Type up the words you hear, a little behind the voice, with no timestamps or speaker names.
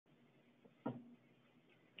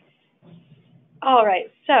All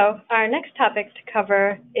right, so our next topic to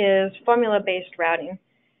cover is formula-based routing.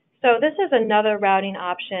 So this is another routing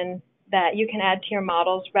option that you can add to your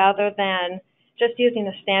models rather than just using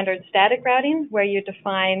the standard static routing where you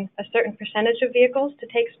define a certain percentage of vehicles to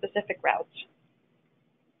take specific routes.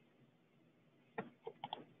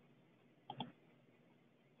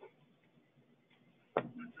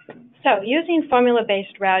 So using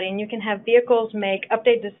formula-based routing, you can have vehicles make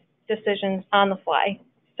update decisions on the fly.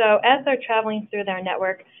 So as they're traveling through their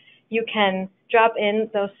network, you can drop in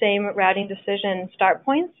those same routing decision start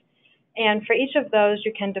points. And for each of those,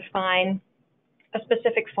 you can define a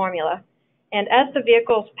specific formula. And as the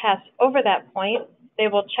vehicles pass over that point, they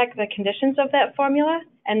will check the conditions of that formula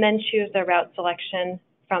and then choose their route selection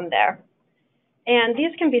from there. And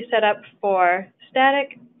these can be set up for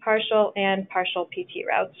static, partial, and partial PT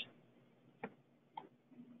routes.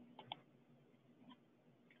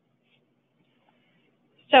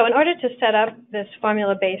 So in order to set up this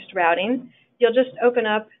formula-based routing, you'll just open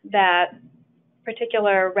up that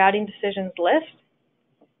particular routing decisions list.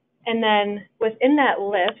 And then within that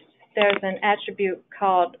list, there's an attribute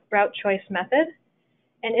called route choice method.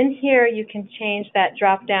 And in here, you can change that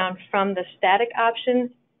drop-down from the static option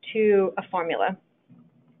to a formula.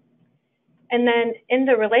 And then in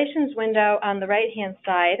the relations window on the right-hand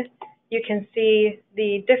side, you can see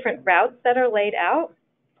the different routes that are laid out.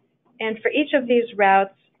 And for each of these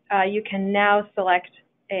routes, you can now select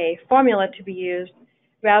a formula to be used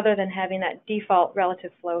rather than having that default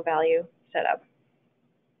relative flow value set up.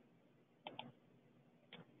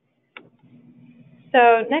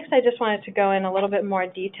 So next, I just wanted to go in a little bit more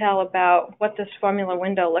detail about what this formula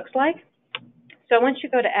window looks like. So once you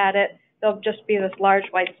go to add it, there'll just be this large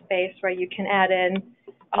white space where you can add in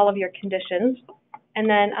all of your conditions. And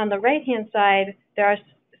then on the right-hand side, there are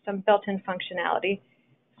some built-in functionality.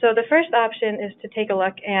 So the first option is to take a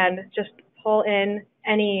look and just pull in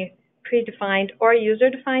any predefined or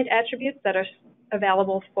user-defined attributes that are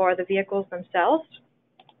available for the vehicles themselves.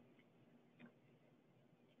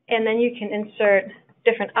 And then you can insert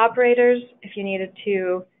different operators if you needed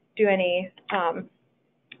to do any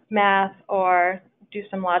math or do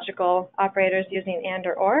some logical operators using and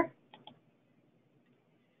or.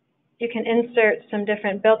 You can insert some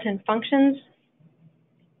different built-in functions.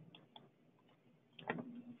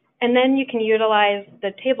 And then you can utilize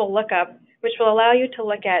the table lookup, which will allow you to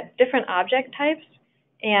look at different object types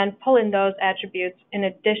and pull in those attributes in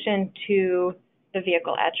addition to the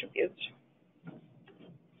vehicle attributes.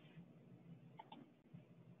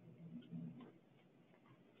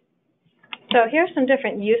 So here are some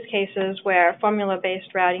different use cases where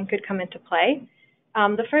formula-based routing could come into play.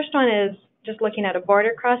 The first one is just looking at a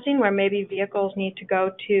border crossing where maybe vehicles need to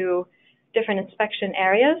go to different inspection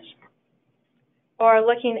areas, or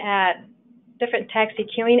looking at different taxi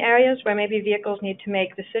queuing areas where maybe vehicles need to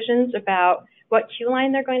make decisions about what queue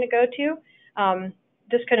line they're going to go to.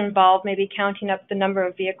 This could involve maybe counting up the number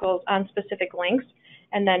of vehicles on specific links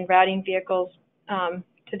and then routing vehicles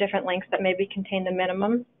to different links that maybe contain the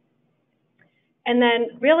minimum. And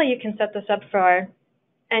then really you can set this up for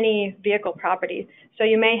any vehicle property. So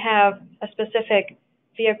you may have a specific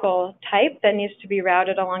vehicle type that needs to be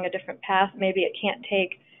routed along a different path. Maybe it can't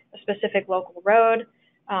take a specific local road,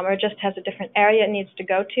 or just has a different area it needs to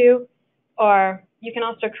go to. Or you can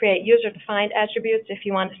also create user-defined attributes if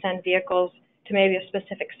you want to send vehicles to maybe a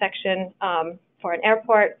specific section for an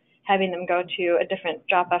airport, having them go to a different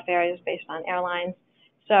drop-off areas based on airlines.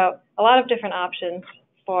 So a lot of different options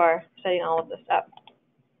for setting all of this up.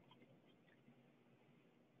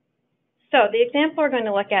 So the example we're going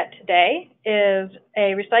to look at today is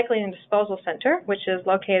a recycling and disposal center, which is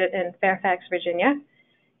located in Fairfax, Virginia.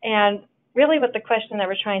 And really what the question that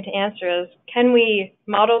we're trying to answer is, can we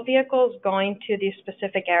model vehicles going to these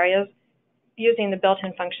specific areas using the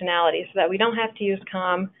built-in functionality so that we don't have to use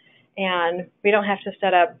COM and we don't have to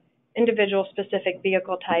set up individual specific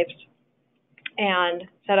vehicle types and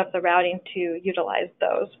set up the routing to utilize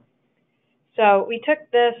those. So we took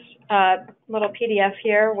this little PDF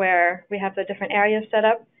here where we have the different areas set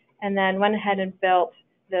up and then went ahead and built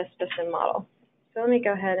this Vissim model. So let me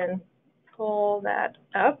go ahead and pull that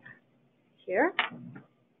up here.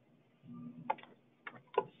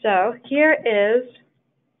 So here is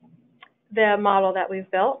the model that we've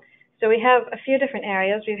built. So we have a few different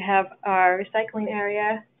areas. We have our recycling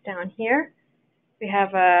area down here. We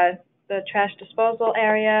have the trash disposal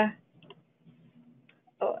area,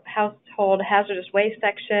 household hazardous waste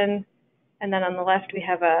section, and then on the left we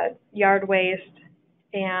have a yard waste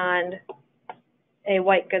and a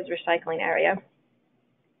white goods recycling area.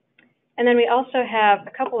 And then we also have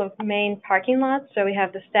a couple of main parking lots. So we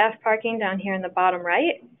have the staff parking down here in the bottom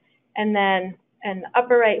right, and then in the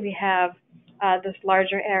upper right, we have this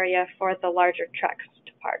larger area for the larger trucks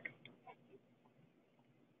to park.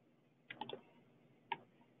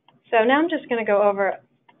 So now I'm just going to go over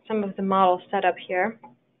some of the model setup here.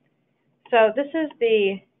 So this is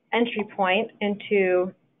the entry point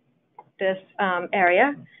into this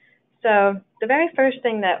area. So the very first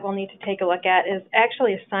thing that we'll need to take a look at is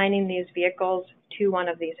actually assigning these vehicles to one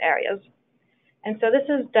of these areas. And so this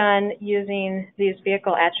is done using these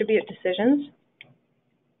vehicle attribute decisions.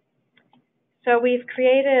 So we've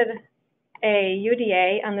created a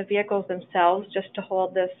UDA on the vehicles themselves just to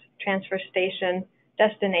hold this transfer station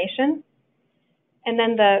destination. And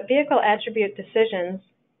then the vehicle attribute decisions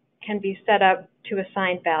can be set up to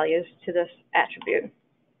assign values to this attribute.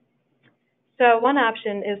 So one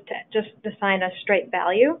option is to just assign a straight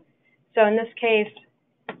value. So in this case,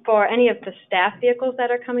 for any of the staff vehicles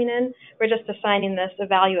that are coming in, we're just assigning this a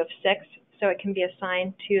value of 6, so it can be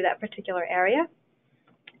assigned to that particular area.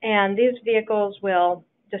 And these vehicles will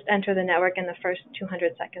just enter the network in the first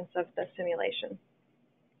 200 seconds of the simulation.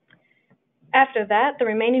 After that, the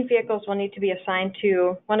remaining vehicles will need to be assigned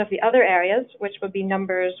to one of the other areas, which would be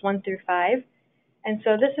numbers 1 through 5. And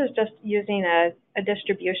so this is just using a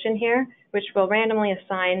distribution here, which will randomly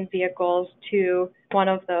assign vehicles to one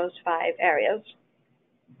of those 5 areas.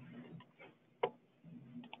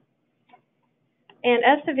 And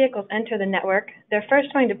as the vehicles enter the network, they're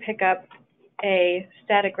first going to pick up a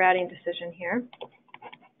static routing decision here.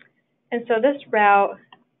 And so this route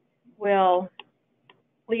will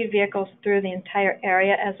lead vehicles through the entire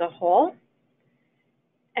area as a whole.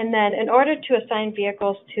 And then in order to assign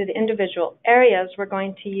vehicles to the individual areas, we're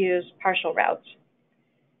going to use partial routes.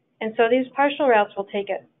 And so these partial routes will take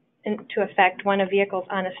it into effect when a vehicle is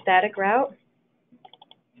on a static route.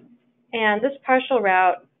 And this partial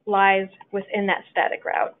route lies within that static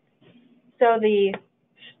route. So the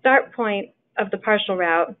start point of the partial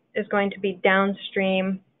route is going to be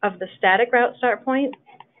downstream of the static route start point,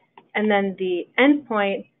 and then the end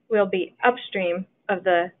point will be upstream of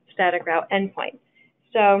the static route endpoint.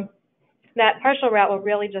 So that partial route will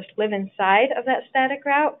really just live inside of that static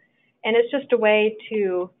route, and it's just a way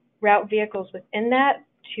to route vehicles within that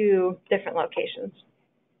to different locations.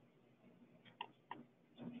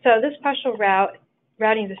 So this partial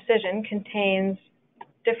routing decision contains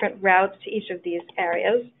different routes to each of these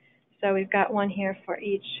areas. So we've got one here for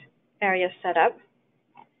each area set up.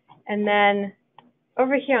 And then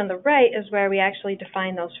over here on the right is where we actually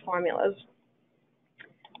define those formulas.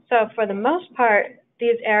 So for the most part,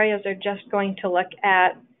 these areas are just going to look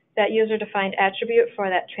at that user-defined attribute for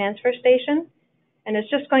that transfer station, and it's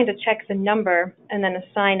just going to check the number and then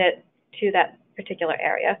assign it to that particular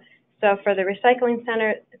area. So for the recycling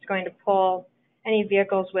center, it's going to pull any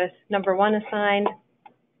vehicles with number 1 assigned.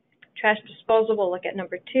 Trash disposal will look at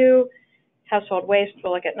number 2. Household waste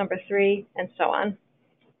will look at number 3, and so on.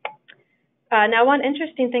 Now, one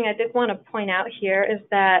interesting thing I did want to point out here is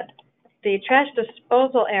that the trash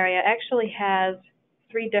disposal area actually has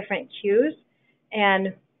 3 different queues,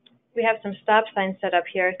 and we have some stop signs set up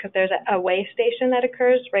here because there's a weigh station that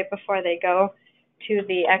occurs right before they go to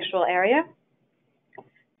the actual area.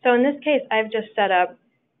 So in this case, I've just set up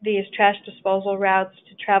these trash disposal routes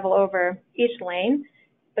to travel over each lane,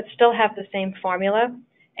 but still have the same formula.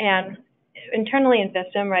 And internally in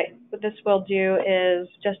Vissim, right, what this will do is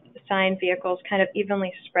just assign vehicles kind of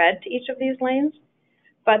evenly spread to each of these lanes.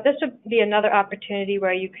 But this would be another opportunity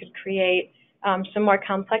where you could create some more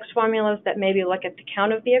complex formulas that maybe look at the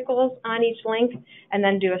count of vehicles on each link and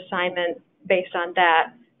then do assignment based on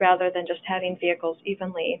that rather than just having vehicles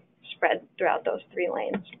evenly spread throughout those 3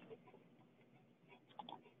 lanes.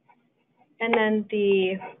 And then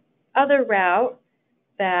the other route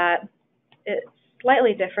that is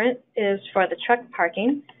slightly different is for the truck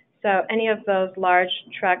parking. So any of those large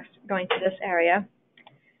trucks going to this area,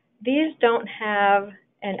 these don't have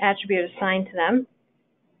an attribute assigned to them.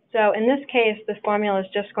 So in this case, the formula is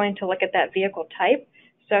just going to look at that vehicle type.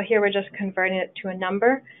 So here we're just converting it to a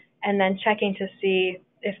number and then checking to see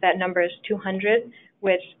if that number is 200,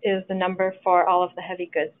 which is the number for all of the heavy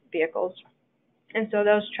goods vehicles. And so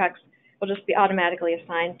those trucks will just be automatically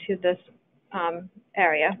assigned to this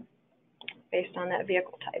area based on that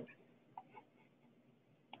vehicle type.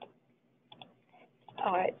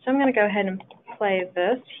 All right, so I'm going to go ahead and play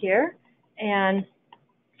this here. And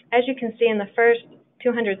as you can see, in the first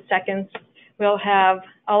 200 seconds, we'll have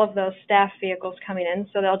all of those staff vehicles coming in.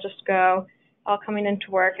 So they'll just go all coming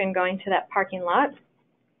into work and going to that parking lot.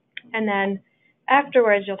 And then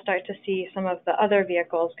afterwards, you'll start to see some of the other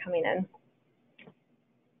vehicles coming in.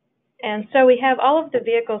 And so we have all of the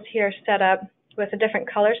vehicles here set up with a different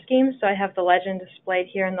color scheme. So I have the legend displayed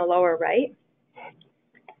here in the lower right.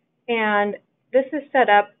 And this is set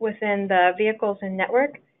up within the Vehicles and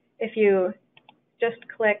Network. If you just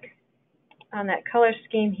click on that color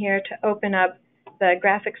scheme here to open up the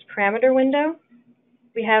graphics parameter window,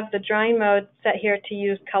 we have the drawing mode set here to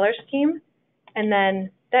use color scheme, and then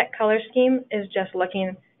that color scheme is just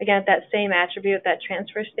looking again at that same attribute, that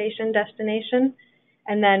transfer station destination,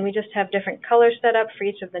 and then we just have different colors set up for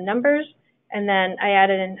each of the numbers, and then I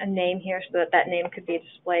added in a name here so that that name could be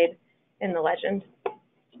displayed in the legend.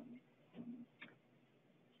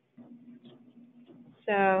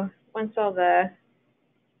 So once all the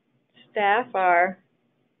staff are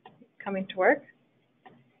coming to work,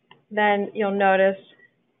 then you'll notice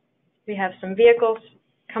we have some vehicles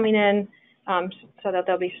coming in so that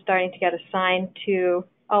they'll be starting to get assigned to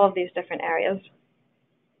all of these different areas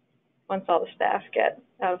once all the staff get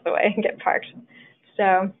out of the way and get parked.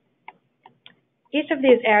 So each of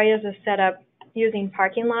these areas is set up using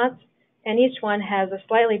parking lots, and each one has a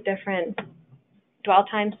slightly different dwell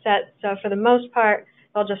time set. So for the most part,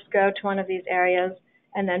 they'll just go to one of these areas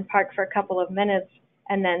and then park for a couple of minutes,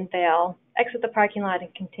 and then they'll exit the parking lot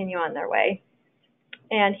and continue on their way.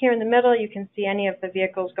 And here in the middle, you can see any of the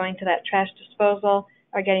vehicles going to that trash disposal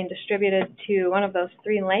are getting distributed to one of those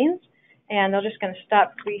 3 lanes, and they're just going to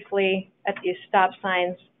stop briefly at these stop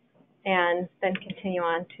signs and then continue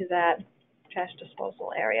on to that trash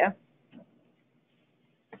disposal area.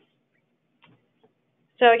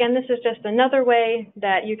 So again, this is just another way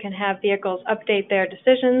that you can have vehicles update their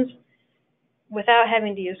decisions without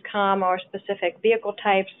having to use COM or specific vehicle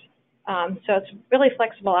types. So it's a really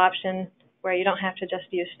flexible option where you don't have to just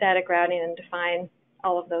use static routing and define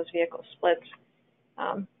all of those vehicle splits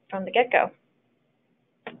from the get-go.